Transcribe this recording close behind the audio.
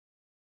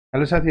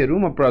Hello साथीहरु,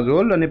 म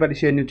प्रज्वल र नेपाली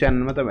शेयर न्यूज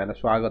च्यानलमा तपाईहरुलाई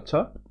स्वागत छ।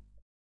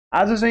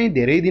 आज चाहिँ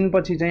धेरै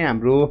दिनपछि चाहिँ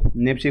हाम्रो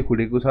नेप्से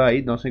खुलेको छ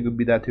है, दशैंको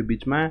बिदा थियो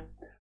बीचमा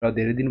र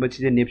धेरै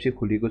दिनपछि चाहिँ नेप्से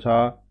खुलेको छ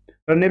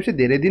र नेप्से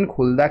धेरै दिन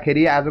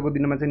खुल्दाखेरि आजको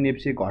दिनमा चाहिँ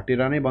नेप्से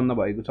घटेर नै बन्द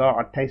भएको छ।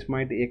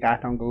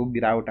 28.18 अंकको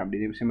गिरावट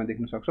हामीले नेप्सेमा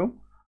देख्न सक्छौं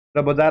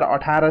र बजार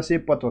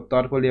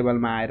 1875 को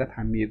लेभलमा आएर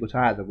थामिएको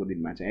छ आजको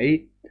दिनमा चाहिँ है।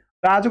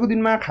 र आजको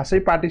दिनमा खासै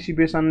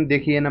पार्टिसिपेसन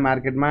देखिएन,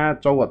 मार्केटमा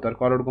 74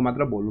 करोडको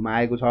मात्र भोल्युम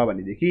आएको छ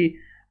भनेदेखि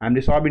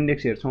हामीले सब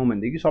इन्डेक्स हेर्छौं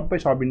भनेदेखि सबै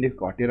सब इन्डेक्स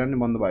घटेर नै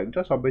बन्द भएको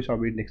छ। सबै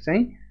सब इन्डेक्स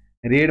चाहिँ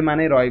रेडमा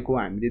नै रहेको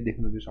हामीले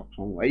देख्न चाहिँ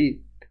सक्छौं है।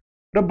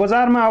 र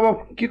बजारमा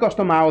अब के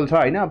कस्तो माहौल छ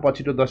हैन,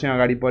 पछिटो दशैं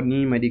अगाडि पनि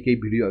मैले केही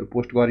भिडियोहरु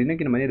पोस्ट गरिन,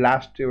 किनभने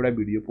लास्ट एउटा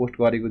भिडियो पोस्ट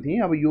गरेको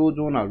थिएँ। अब यो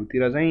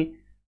जोनहरुतिर चाहिँ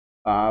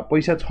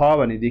पैसा छ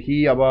भनेदेखि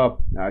अब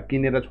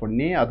किनेर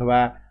छोड्ने अथवा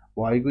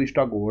भएको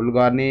स्टक होल्ड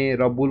गर्ने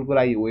र बुलको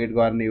लागि वेट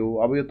गर्ने हो।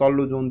 अब यो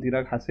तल्लो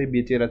जोनतिर खासै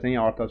बेचेर चाहिँ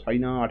अर्थ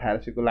छैन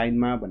 1800 को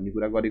लाइनमा भन्ने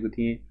कुरा गरेको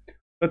थिएँ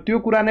र त्यो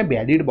कुरा नै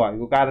भ्यालिड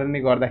भएको कारणले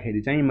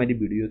गर्दाखेरि चाहिँ मैले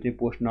भिडियो चाहिँ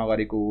पोस्ट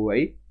नगरेको हो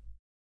है।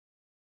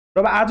 र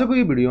अब आजको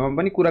यो भिडियोमा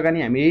पनि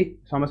कुराकानी हामी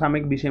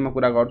समसामयिक विषयमा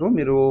कुरा गर्छौं।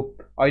 मेरो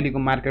अहिलेको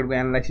मार्केटको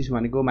एनालाइसिस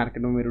भनेको,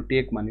 मार्केटमा मेरो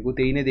टेक भनेको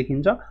त्यही नै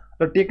देखिन्छ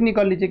र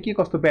टेक्निकली चाहिँ के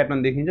कस्तो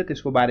प्याटर्न देखिन्छ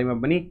त्यसको बारेमा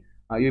पनि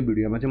यो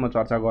भिडियोमा चाहिँ म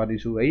चर्चा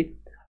गर्दैछु है।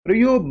 र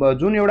यो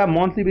जुन एउटा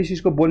मन्थली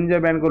बेसिसको बोलिन्जर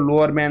ब्यान्डको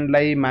लोअर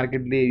ब्यान्डलाई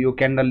मार्केटले यो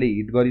क्यान्डलले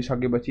हिट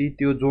गरिसकेपछि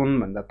त्यो जोन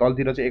भन्दा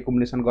तलतिर चाहिँ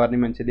एकुमुलेसन गर्ने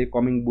मान्छेले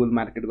कमिङ बुल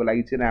मार्केटको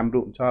लागि चाहिँ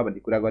राम्रो हुन्छ भन्ने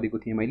कुरा गरेको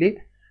थिएँ मैले।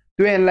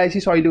 त्यो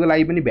एनालाइसिस अहिलेको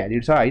लागि पनि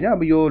भ्यालिड छ हैन।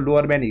 अब यो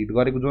लोअर ब्यान्ड हिट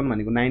गरेको जोन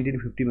भनेको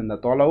 1950 भन्दा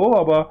तल हो।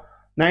 अब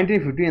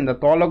 1950 भन्दा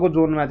तलको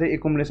जोनमा चाहिँ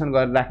एकुमुलेसन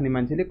गरेर राख्ने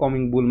मान्छेले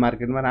कमिङ बुल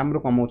मार्केटमा राम्रो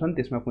कमाउँछन्,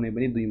 त्यसमा कुनै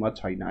पनि दुई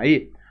मत छैन है।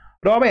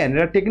 र अब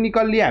हेरेर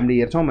टेक्निकल्ली हामीले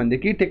हेर्छौं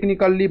भनेदेखि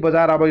टेक्निकल्ली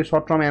बजार अब यो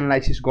सर्ट टर्म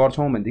एनालाइसिस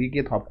गर्छौं भनेदेखि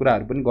के थप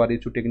कुराहरु पनि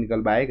गरेछु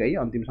टेक्निकल बाहेक है,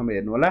 अन्तिमसम्म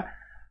हेर्नु होला।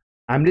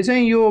 हामीले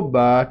चाहिँ यो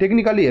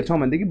टेक्निकल्ली हेर्छौं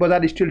भनेदेखि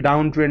बजार स्टिल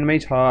डाउन ट्रेन्डमै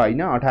छ हैन।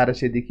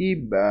 1800 देखि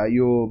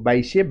यो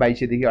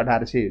 2200 देखि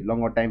 1800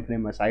 लङ्गर टाइम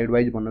फ्रेममा साइड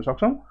वाइज भन्न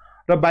सक्छौं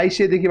र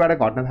 2200 देखिबाट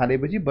घट्न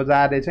थालेपछि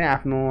बजारले चाहिँ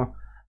आफ्नो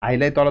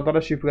हाईलाई तल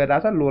शिफ्ट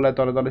गरिरहेछ, लोलाई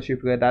तल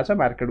शिफ्ट गरिरहेछ।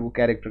 मार्केटको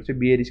क्यारेक्टर चाहिँ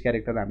बियरिश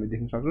क्यारेक्टर हामीले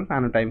देख्न सक्छौं।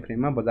 सानो टाइम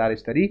फ्रेममा बजार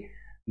यसरी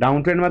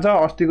डाउन ट्रेन्डमा छ।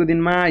 अस्तिको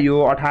दिनमा यो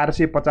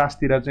 1850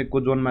 तिर चाहिँ को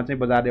जोनमा चाहिँ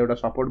बजारले एउटा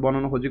सपोर्ट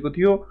बनाउन खोजेको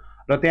थियो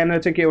र त्यहाँनेर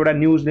चाहिँ के एउटा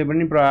न्यूजले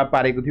पनि प्रभाव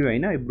पारेको थियो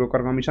हैन।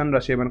 ब्रोकर कमिसन र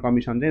सेभन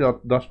कमिसन चाहिँ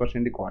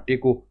 10%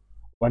 घटेको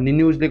भन्ने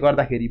न्यूजले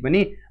गर्दाखेरि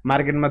पनि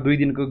मार्केटमा 2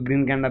 दिनको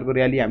ग्रीन क्यान्डलको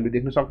र्याली हामीले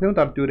देख्न सक्थ्यौं,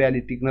 तर त्यो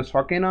र्याली टिक्न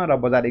सकेन र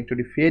बजार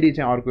एकचोटी फेरि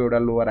चाहिँ अर्को एउटा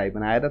लोअर हाई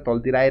बनाएर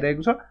तलतिर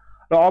आइरहेको छ।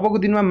 र अबको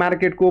दिनमा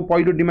मार्केटको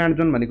पहिलो डिमान्ड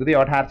जोन भनेको चाहिँ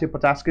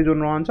 1850 के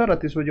जोन रहन्छ र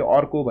त्यसपछि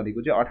अर्को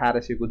भनेको चाहिँ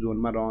 1800 को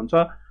जोनमा रहन्छ।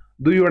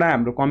 दुईवटा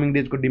हाम्रो कमिङ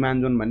डेजको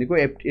डिमान्ड जोन भनेको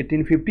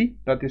 1850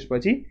 र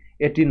त्यसपछि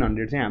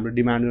 1800 चाहिँ हाम्रो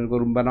डिमान्ड जोनको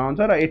रूपमा रहन्छ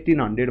र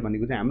 1800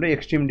 भनेको चाहिँ हाम्रो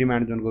एक्सट्रिम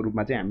डिमान्ड जोनको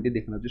रूपमा चाहिँ हामीले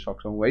देख्न चाहिँ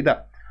सक्छौं है त।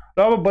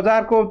 र अब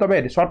बजारको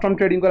तपाईहरु सर्ट टर्म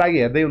ट्रेडिङको लागि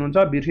हेर्दै हुनुहुन्छ,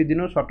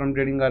 बिर्सिदिनु। सर्ट टर्म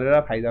ट्रेडिङ गरेर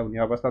फाइदा हुने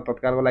अवस्था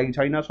तत्कालको लागि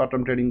छैन। सर्ट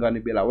टर्म ट्रेडिङ गर्ने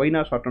बेला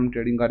होइन। सर्ट टर्म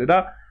ट्रेडिङ गरेर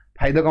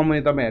फाइदा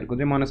कमाउने तपाईहरुको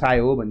चाहिँ मनसाय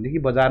हो भनेदेखि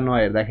बजार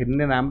नहेर्दाखेरि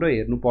नै राम्रो,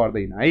 हेर्नु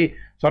पर्दैन है।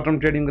 सर्ट टर्म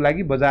ट्रेडिङको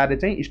लागि बजारले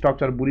चाहिँ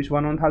स्ट्रक्चर बुलिश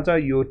बनाउन थाल्छ,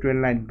 यो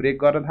ट्रेन्ड लाइन ब्रेक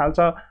गर्न थाल्छ,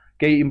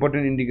 केही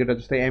इम्पोर्टेन्ट इन्डिकेटर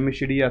जस्तै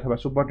एमएससीडी अथवा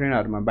सुपर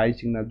ट्रेन्डहरुमा बाइ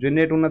सिग्नल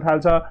जेनेरेट हुन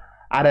थाल्छ,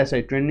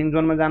 आरएसआई ट्रेन्डिङ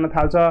जोनमा जान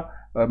थाल्छ,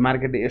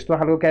 मार्केटले यस्तो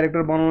खालको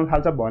क्यारेक्टर बनाउन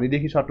थाल्छ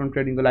भनेदेखि सर्ट टर्म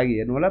ट्रेडिङको लागि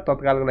हेर्नु होला।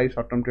 तत्कालको लागि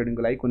सर्ट टर्म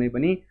ट्रेडिङको लागि कुनै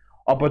पनि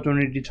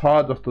अपर्चुनिटी छ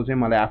जस्तो चाहिँ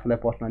मलाई आफूलाई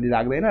पर्सनली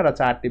लाग्दैन र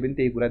चार्टले पनि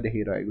त्यही कुरा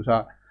देखाइरहेको छ।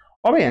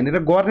 अब यहाँनिर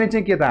गर्ने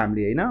चाहिँ के त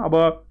हामीले हैन। अब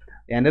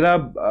यहाँनिर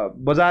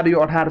बजार यो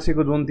 1800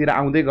 को जोनतिर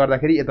आउँदै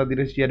गर्दाखेरि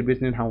यतातिर शेयर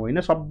बेच्ने ठाउँ होइन,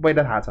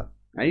 सबैलाई थाहा छ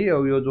है।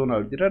 यो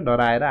जोनहरुतिर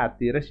डराएर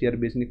आत्तिएर शेयर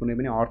बेच्ने कुनै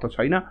पनि अर्थ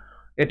छैन।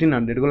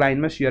 1800 को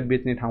लाइनमा शेयर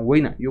बेच्ने ठाउँ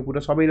होइन, यो कुरा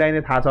सबैलाई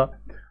नै थाहा छ।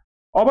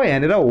 अब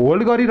यहाँनिर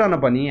होल्ड गरिरहन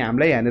पनि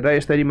हामीलाई यहाँनिर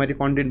यसरी मैले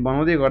कन्टेन्ट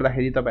बनाउँदै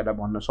गर्दाखेरि तपाईहरुलाई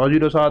भन्न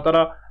सजिलो छ, तर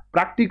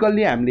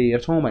प्र्याक्टिकल्ली हामीले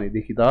हेर्छौं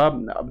भनेदेखि त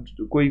अब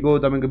कोहीको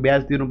तपाईको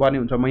ब्याज तिर्नुपर्ने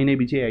हुन्छ महिनै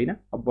पछि हैन।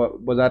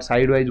 अब बजार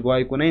साइड वाइज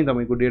गएको नै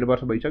तपाईको 1.5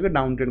 वर्ष भइसक्यो,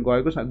 डाउन ट्रेन्ड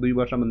गएको 2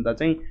 वर्ष भन्दा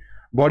चाहिँ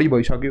बढी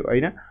भइसक्यो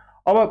हैन।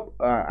 अब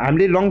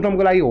हामीले लङ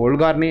टर्मको लागि होल्ड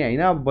गर्ने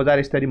हैन। बजार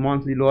यसरी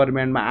मन्थली लोअर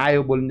ब्यान्डमा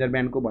आयो बोलिन्जर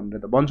ब्यान्डको भनेर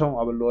त भन्छौं।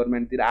 अब लोअर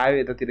ब्यान्डतिर आयो,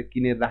 यतातिर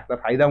किनेर राख्दा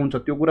फाइदा हुन्छ,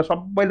 त्यो कुरा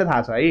सबैलाई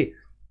थाहा छ है।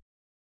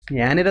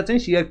 यहाँनिर चाहिँ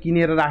शेयर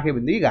किनेर राख्यो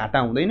भनेदेखि घाटा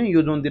हुँदैन।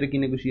 यो जोनतिर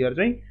किनेको शेयर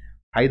चाहिँ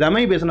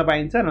फाइदामै बेच्न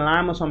पाइन्छ,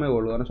 लामो समय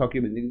होल्ड गर्न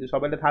सक्यो भनेदेखि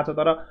सबैलाई थाहा छ।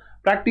 तर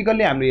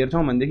प्र्याक्टिकल्ली हामीले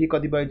हेर्छौं भनेदेखि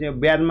कतिपय चाहिँ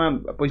ब्याजमा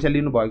पैसा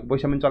लिनु भएको,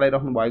 पैसा पनि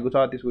चलाइराख्नु भएको छ,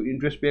 त्यसको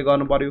इन्ट्रेस्ट पे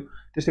गर्नु पर्यो।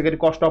 त्यसैगरी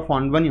कस्ट अफ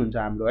फन्ड पनि हुन्छ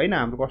हाम्रो हैन।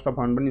 हाम्रो कस्ट अफ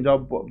फन्ड पनि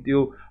जब त्यो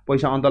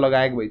पैसा अन्त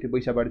लगाएको भए त्यो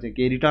पैसाबाट चाहिँ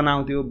के रिटर्न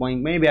आउँथ्यो,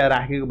 बैंकमै ब्याज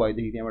राखेको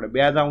भएदेखि त्यहाँबाट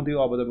ब्याज आउँथ्यो।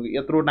 अब तपाईको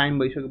यत्रो टाइम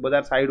भइसक्यो,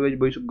 बजार साइडवाइज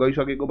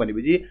गइसकेको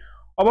भनेपछि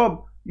अब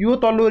यो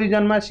तल्लो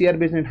रिजनमा शेयर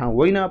बेच्ने ठाउँ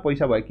होइन,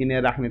 पैसा भए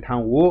किनेर राख्ने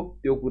ठाउँ हो,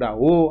 त्यो कुरा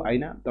हो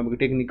हैन। तपाईको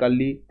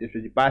टेक्निकल्ली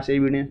त्यसपछि पास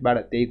एभिडेन्सबाट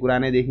त्यही कुरा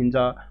नै देखिन्छ।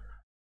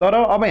 तर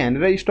अब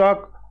यहाँनिर स्टक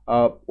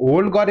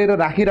होल्ड गरेर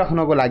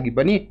राखिराख्नको लागि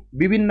पनि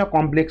विभिन्न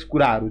कम्प्लेक्स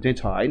कुराहरु चाहिँ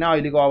छ हैन।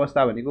 अहिलेको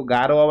अवस्था भनेको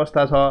गाह्रो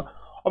अवस्था छ।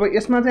 अब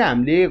यसमा चाहिँ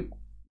हामीले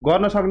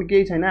गर्न सक्ने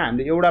केही छैन।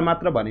 हामीले एउटा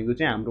मात्र भनेको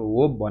चाहिँ हाम्रो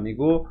होप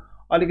भनेको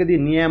अलिकति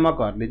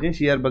नियामकहरूले चाहिँ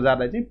शेयर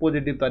बजारलाई चाहिँ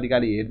पोजिटिभ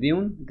तरिकाले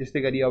हेर्दिउन्।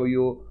 त्यस्तै गरी अब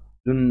यो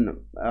जुन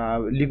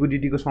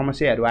लिक्विडिटीको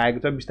समस्याहरू आएको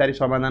छ बिस्तारै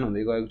समाधान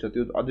हुँदै गएको छ,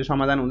 त्यो अझै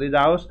समाधान हुँदै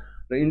जाओस्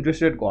र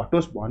इन्ट्रेस्ट रेट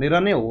घटोस् भनेर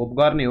नै होप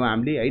गर्ने हो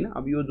हामीले हैन।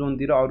 अब यो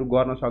जोनतिर अरू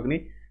गर्न सक्ने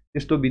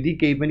त्यस्तो विधि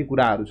केही पनि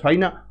कुराहरू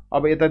छैन।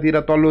 अब यतातिर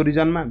तल्लो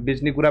रिजनमा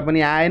बेच्ने कुरा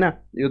पनि आएन,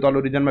 यो तल्लो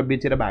रिजनमा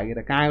बेचेर भागेर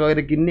कहाँ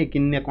गएर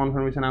किन्ने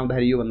कन्फर्मेसन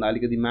आउँदाखेरि योभन्दा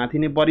अलिकति माथि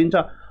नै परिन्छ।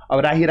 अब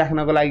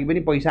राखिराख्नको लागि पनि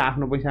पैसा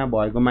आफ्नो पैसामा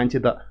भएको मान्छे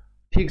त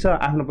ठिक छ,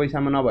 आफ्नो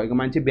पैसामा नभएको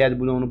मान्छे ब्याज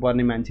बुझाउनु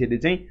पर्ने मान्छेले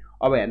चाहिँ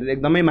अब यहाँनिर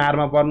एकदमै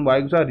मारमा पर्नु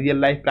भएको छ। रियल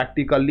लाइफ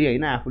प्र्याक्टिकल्ली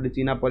हैन, आफूले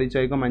चिना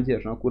परिचयको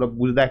मान्छेहरूसँग कुरा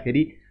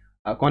बुझ्दाखेरि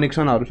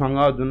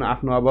कनेक्सनहरूसँग जुन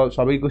आफ्नो अब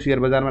सबैको शेयर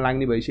बजारमा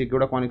लाग्ने भइसकेको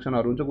एउटा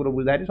कनेक्सनहरू हुन्छ, कुरो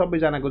बुझ्दाखेरि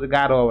सबैजनाको चाहिँ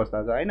गाह्रो अवस्था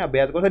छ हैन।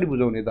 ब्याज कसरी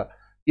बुझाउने त,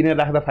 किनेर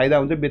राख्दा फाइदा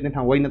हुन्छ, बेच्ने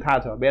ठाउँ होइन थाहा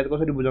छ, ब्याज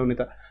कसरी बुझाउने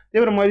त।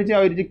 त्यही भएर मैले चाहिँ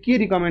अहिले चाहिँ के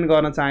रिकमेन्ड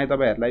गर्न चाहेँ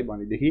तपाईँहरूलाई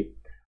भनेदेखि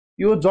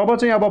यो जब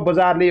चाहिँ अब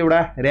बजारले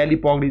एउटा र्याली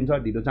पक्रिन्छ,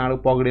 ढिलो चाँडो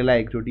पक्रेला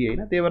एकचोटि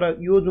हैन, त्यही भएर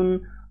यो जुन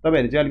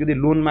तपाईँहरू चाहिँ अलिकति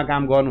लोनमा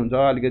काम गर्नुहुन्छ,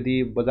 अलिकति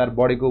बजार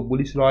बढेको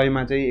बुलिस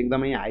रहेमा चाहिँ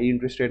एकदमै हाई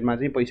इन्ट्रेस्ट रेटमा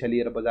चाहिँ पैसा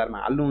लिएर बजारमा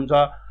हाल्नुहुन्छ,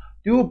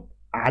 त्यो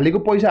हालेको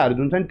पैसाहरू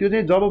जुन छ नि त्यो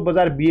चाहिँ जब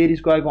बजार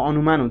बियरिस गएको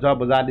अनुमान हुन्छ,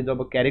 बजारले जब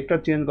क्यारेक्टर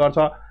चेन्ज गर्छ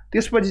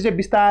त्यसपछि चाहिँ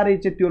बिस्तारै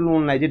चाहिँ त्यो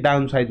लोनलाई चाहिँ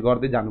डाउन साइज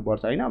गर्दै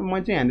जानुपर्छ हैन। म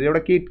चाहिँ यहाँनिर एउटा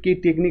केही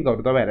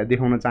टेक्निकहरू तपाईँहरूलाई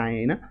देखाउन चाहेँ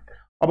हैन।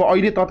 अब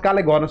अहिले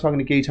तत्कालै गर्न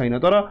सक्ने केही छैन,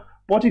 तर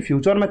पछि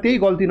फ्युचरमा त्यही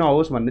गल्ती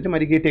नहोस् भन्ने चाहिँ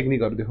मैले केही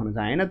टेक्निकहरू देखाउन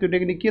चाहेँ हैन। त्यो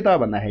टेक्निक के त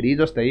भन्दाखेरि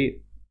जस्तै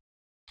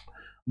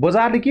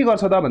बजारले के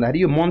गर्छ त भन्दाखेरि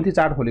यो मन्थली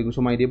चार्ट खोलेको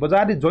छु मैले,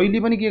 बजारले जहिले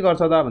पनि के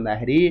गर्छ त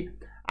भन्दाखेरि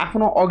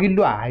आफ्नो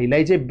अघिल्लो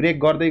हाईलाई चाहिँ ब्रेक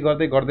गर्दै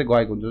गर्दै गर्दै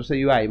गएको हुन्छ। जस्तै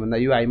यो हाईभन्दा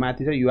यो हाई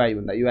माथि छ, यो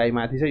हाईभन्दा यो हाई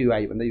माथि छ, यो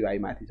हाईभन्दा यो हाई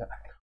माथि छ।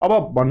 अब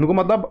भन्नुको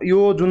मतलब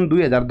यो जुन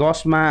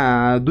 2010मा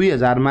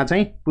 2000मा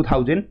चाहिँ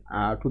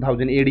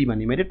 2000 एडी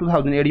भने मैले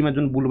 2000 एडीमा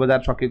जुन बुल बजार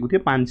सकेको थियो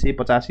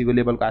 585 को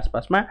लेभलको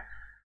आसपासमा,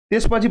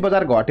 त्यसपछि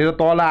बजार घटेर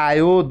तल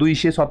आयो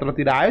 217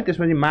 तिर आयो,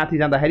 त्यसपछि माथि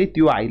जाँदाखेरि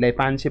त्यो हाईलाई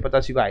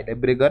 585 को हाईलाई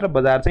ब्रेक गरेर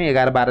बजार चाहिँ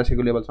 11-1200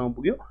 को लेभलसम्म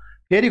पुग्यो।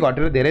 फेरि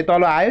घटेर धेरै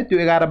तल आयो, त्यो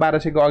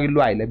 11-1200 को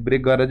अघिल्लो हाईलाई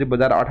ब्रेक गरेर चाहिँ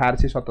बजार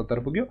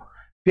 1877 पुग्यो।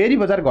 फेरि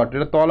बजार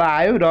घटेर तल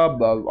आयो र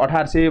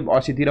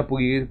 1880 तिर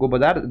पुगेको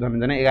बजार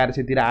झन्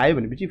 1100 तिर आयो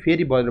भनेपछि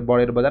फेरि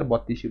बढेर बजार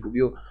 3200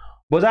 पुग्यो।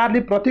 बजारले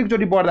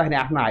प्रत्येकचोटि बढ्दाखेरि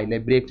आफ्नो हाईलाई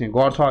ब्रेक चाहिँ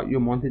गर्छ। यो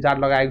मन्थली चार्ट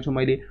लगाएको छु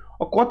मैले।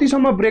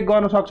 कतिसम्म ब्रेक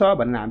गर्न सक्छ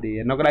भनेर हामीले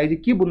हेर्नको लागि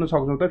चाहिँ के बुझ्न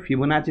सक्छौँ त,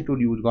 फिबोनाची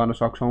टुल युज गर्न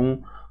सक्छौँ।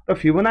 र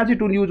फिबोनाची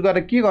टुल युज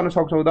गरेर के गर्न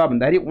सक्छौँ त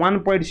भन्दाखेरि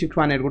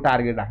 1.618 को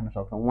टार्गेट राख्न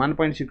सक्छौँ,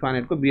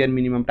 1.618 को बियर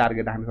मिनिमम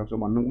टार्गेट राख्न सक्छौँ।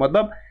 भन्नुको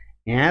मतलब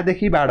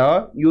यहाँदेखिबाट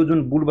यो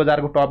जुन बुल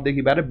बजारको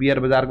टपदेखिबाट बियर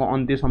बजारको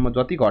अन्त्यसम्म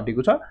जति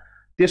घटेको छ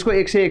त्यसको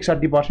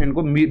 161%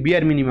 को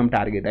बियर मिनिमम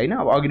टार्गेट हैन।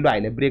 अब अघिल्लो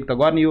हाईलाई ब्रेक त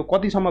गर्ने हो,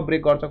 कतिसम्म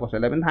ब्रेक गर्छ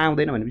कसैलाई पनि थाहा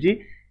हुँदैन भनेपछि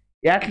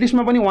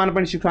एटलिस्टमा पनि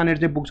 1.618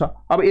 चाहिँ पुग्छ।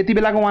 अब यति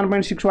बेलाको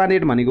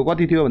 1.618 भनेको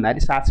कति थियो भन्दाखेरि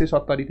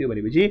 770 थियो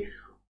भनेपछि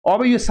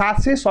अब यो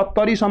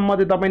 770 सम्म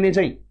चाहिँ तपाईँले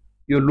चाहिँ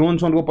यो लोन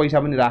सोनको पैसा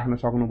पनि राख्न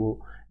सक्नुभयो।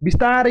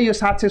 बिस्तारै यो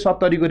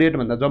 770 को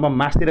रेटभन्दा जब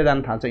मास्तिर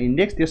जान थाल्छ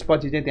इन्डेक्स,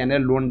 त्यसपछि चाहिँ त्यहाँनिर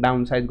लोन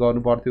डाउन साइज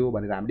गर्नु पर्थ्यो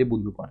भनेर हामीले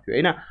बुझ्नु पर्थ्यो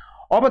हैन।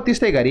 अब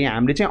त्यस्तै गरी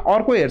हामीले चाहिँ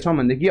अर्को हेर्छौँ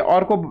भनेदेखि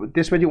अर्को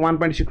त्यसपछि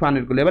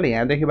 1.618 को लेभल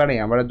यहाँदेखिबाट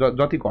यहाँबाट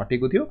जति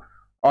घटेको थियो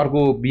अर्को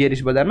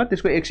बियरिस बजारमा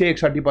त्यसको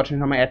 161%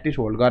 सम्म एटलिस्ट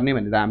होल्ड गर्ने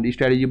भनेर हामीले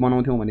स्ट्राटेजी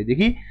बनाउँथ्यौँ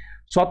भनेदेखि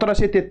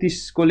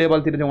 1733 को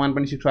लेभलतिर चाहिँ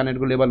 1.618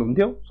 को लेभल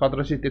हुन्थ्यो।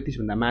 1733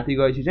 भन्दा माथि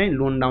गएपछि चाहिँ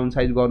लोन डाउन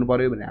साइज गर्नु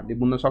पर्यो भनेर हामीले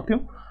बुझ्न सक्थ्यौँ।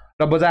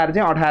 र बजार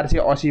चाहिँ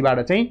 1880बाट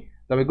चाहिँ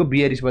तपाईँको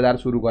बियरिस बजार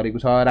सुरु गरेको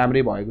छ,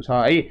 राम्रै भएको छ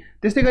है।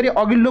 त्यस्तै गरी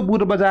अघिल्लो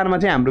बुल बजारमा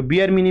चाहिँ हाम्रो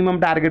बियर मिनिमम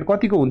टार्गेट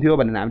कतिको हुन्थ्यो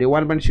भनेर हामीले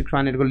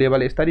 1.618 को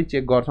लेभल यसरी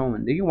चेक गर्छौँ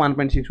भनेदेखि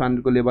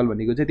 1.618 को लेभल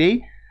भनेको चाहिँ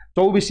त्यही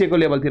 2400 को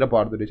लेभलतिर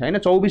पर्दो रहेछ हैन।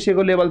 2400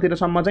 को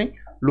लेभलतिरसम्म चाहिँ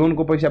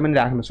लोनको पैसा पनि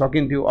राख्न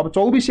सकिन्थ्यो। अब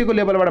 2400 को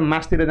लेभलबाट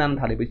मास्तिर जान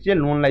थालेपछि चाहिँ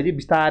लोनलाई चाहिँ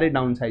बिस्तारै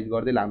डाउन साइज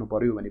गर्दै लानु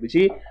पर्यो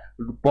भनेपछि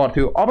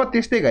पर्थ्यो। अब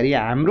त्यस्तै गरी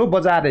हाम्रो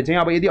बजारले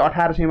चाहिँ अब यदि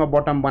 1800 मा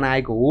बटम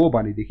बनाएको हो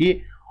भनेदेखि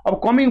अब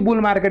कमिङ बुल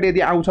मार्केट यदि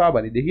आउँछ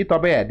भनेदेखि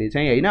तपाईँहरूले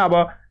चाहिँ हैन अब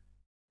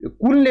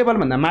कुन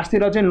लेभलभन्दा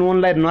मास्तिर चाहिँ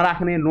लोनलाई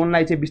नराख्ने,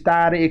 लोनलाई चाहिँ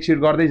बिस्तारै एक्सिड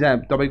गर्दै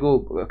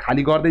तपाईँको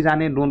खाली गर्दै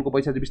जाने, लोनको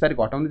पैसा चाहिँ बिस्तारै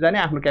घटाउँदै जाने,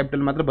 आफ्नो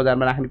क्यापिटल मात्र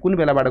बजारमा राख्ने कुन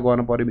बेलाबाट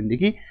गर्नु पर्यो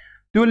भनेदेखि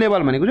त्यो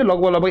लेभल भनेको चाहिँ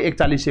लगभग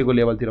 4100 को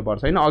लेभलतिर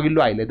पर्छ हैन।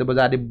 अघिल्लो हाईलाई त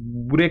बजारले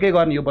ब्रेकै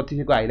गर्ने, यो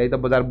 3200 को हाईलाई त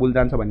बजार बुल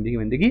जान्छ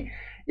भनेदेखि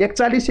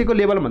 4100 को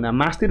लेभलभन्दा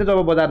मास्तिर जब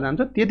बजार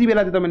जान्छ त्यति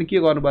बेला चाहिँ तपाईँले के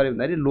गर्नु पर्यो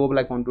भन्दाखेरि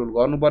लोभलाई कन्ट्रोल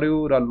गर्नु पर्यो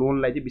र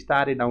लोनलाई चाहिँ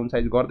बिस्तारै डाउन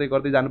साइज गर्दै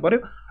गर्दै जानु पर्यो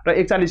र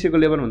 4100 को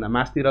लेभलभन्दा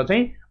मास्तिर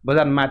चाहिँ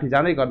बजार माथि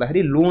जाँदै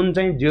गर्दाखेरि लोन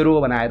चाहिँ जेरो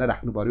बनाएर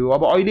राख्नु पर्यो।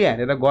 अब अहिले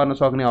हेरेर गर्न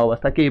सक्ने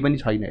अवस्था केही पनि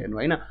छैन हेर्नु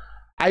हैन।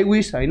 आई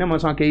विश हैन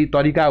मसँग केही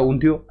तरिका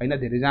हुन्थ्यो हैन।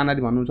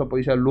 धेरैजनाले भन्नुहुन्छ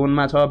पैसा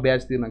लोनमा छ,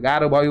 ब्याज तिर्न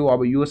गाह्रो भयो,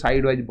 अब यो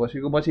साइड वाइज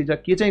बसी छ,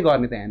 के चाहिँ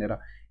गर्ने त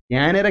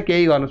यहाँनिर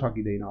केही गर्न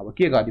सकिँदैन। अब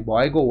के गर्ने,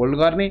 भएको होल्ड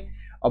गर्ने,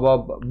 अब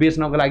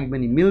बेच्नको लागि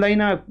पनि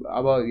मिल्दैन।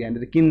 अब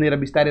यहाँनिर किनेर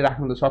बिस्तारै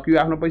राख्नु त सक्यो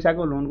आफ्नो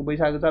पैसाको, लोनको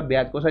पैसाको छ,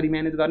 ब्याज कसरी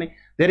म्यानेज गर्ने,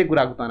 धेरै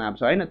कुराको तनाव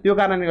छ हैन। त्यो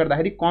कारणले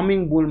गर्दाखेरि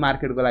कमिङ बुल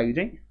मार्केटको लागि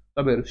चाहिँ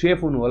तपाईँहरू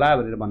सेफ हुनु होला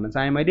भनेर भन्न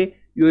चाहेँ मैले।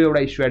 यो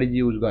एउटा स्ट्र्याटेजी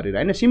युज गरेर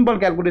हैन सिम्पल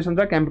क्याल्कुलेसन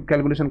छ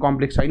क्याल्कुलेसन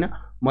कम्प्लेक्स छैन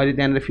मैले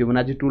त्यहाँनिर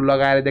फिबोनाची टुल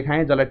लगाएर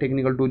देखाएँ जसलाई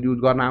टेक्निकल टुल युज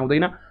गर्न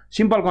आउँदैन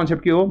सिम्पल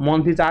कन्सेप्ट के हो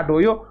मन्थली चार्ट हो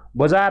यो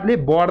बजारले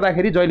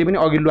बढ्दाखेरि जहिले पनि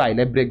अघिल्लो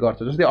हाईलाई ब्रेक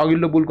गर्छ जस्तै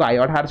अघिल्लो बुलको हाई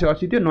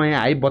 1880 थियो नयाँ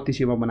हाई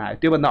 3200 मा बनायो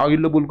त्योभन्दा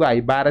अघिल्लो बुलको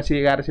हाई 1200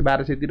 1100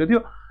 1200 तिर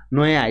थियो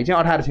नयाँ हाई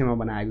चाहिँ 1800 मा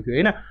बनाएको थियो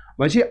हैन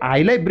भनेपछि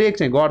हाईलाई ब्रेक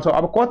चाहिँ गर्छ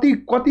अब कति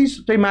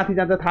चाहिँ माथि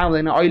जान्छ थाहा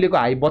हुँदैन अहिलेको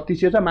हाई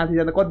 3200 छ माथि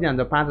जाँदा कति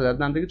जान्छ 5000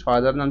 जान्छ कि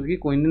 6000 जान्छ कि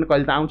कोही दिन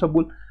कहिले त आउँछ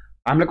बुल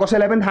हामीले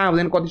कसैलाई पनि थाहा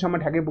हुँदैन कतिसम्म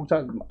ठ्याक्कै पुग्छ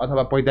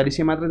अथवा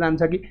 4500 मात्र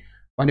जान्छ कि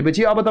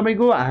भनेपछि अब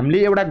तपाईको हामीले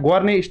एउटा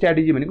गर्ने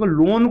स्ट्र्याटेजी भनेको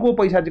लोनको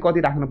पैसा चाहिँ कति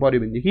राख्नु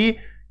पर्यो भनेदेखि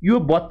यो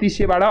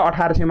 3200 बाट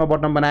 1800 मा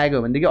बटम बनाएको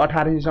हो भनेदेखि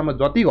 1800 सम्म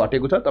जति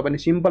घटेको छ तपाईले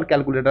सिम्पल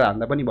क्याल्कुलेटर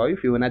हाल्दा पनि भयो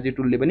फिबोनाची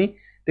टुलले पनि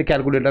त्यो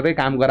क्याल्कुलेटरकै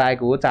काम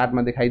गराएको हो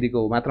चार्टमा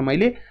देखाइदिएको हो मात्र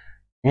मैले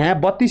यहाँ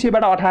 3200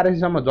 बाट 1800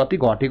 सम्म जति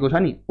घटेको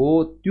छ नि हो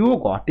त्यो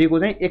घटेको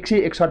चाहिँ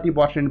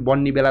 161%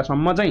 बढ्ने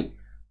बेलासम्म चाहिँ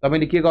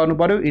तपाईले के गर्नु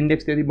पर्यो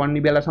इन्डेक्स त्यति बढ्ने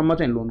बेलासम्म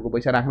चाहिँ लोनको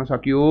पैसा राख्न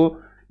सकियो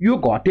यो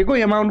घटेको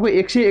एमाउन्टको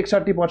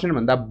 161%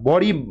 भन्दा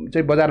बढी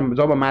चाहिँ बजार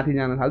जब माथि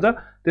जान थाल्छ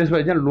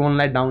त्यसपछि चाहिँ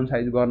लोनलाई डाउन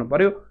साइज गर्नु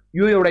पर्यो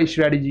यो एउटा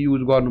स्ट्र्याटेजी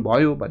युज गर्नु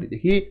भयो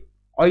भनेदेखि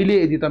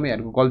अहिले यदि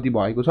तपाईहरुको गल्ती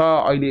भएको छ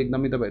अहिले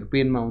एकदमै तपाईहरु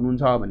पेनमा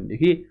हुनुहुन्छ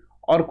भनेदेखि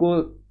अर्को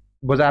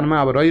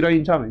बजारमा अब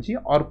रहिरहन्छ भनेपछि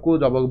अर्को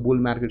जब बुल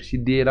मार्केट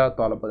सिद्धिएर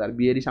तल बजार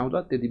बियरिस आउँछ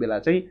त्यति बेला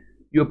चाहिँ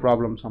यो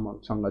प्रब्लम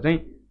सँग चाहिँ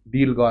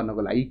डिल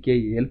गर्नको लागि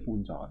केही हेल्प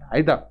हुन्छ होला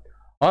है त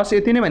हस्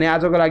यति नै भने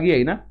आजको लागि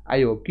हैन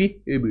आई होप कि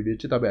यो भिडियो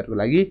चाहिँ तपाईहरुको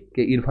लागि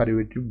केही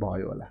इन्फर्मेटिभ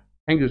भयो होला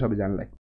थ्यांक यू सबैजनालाई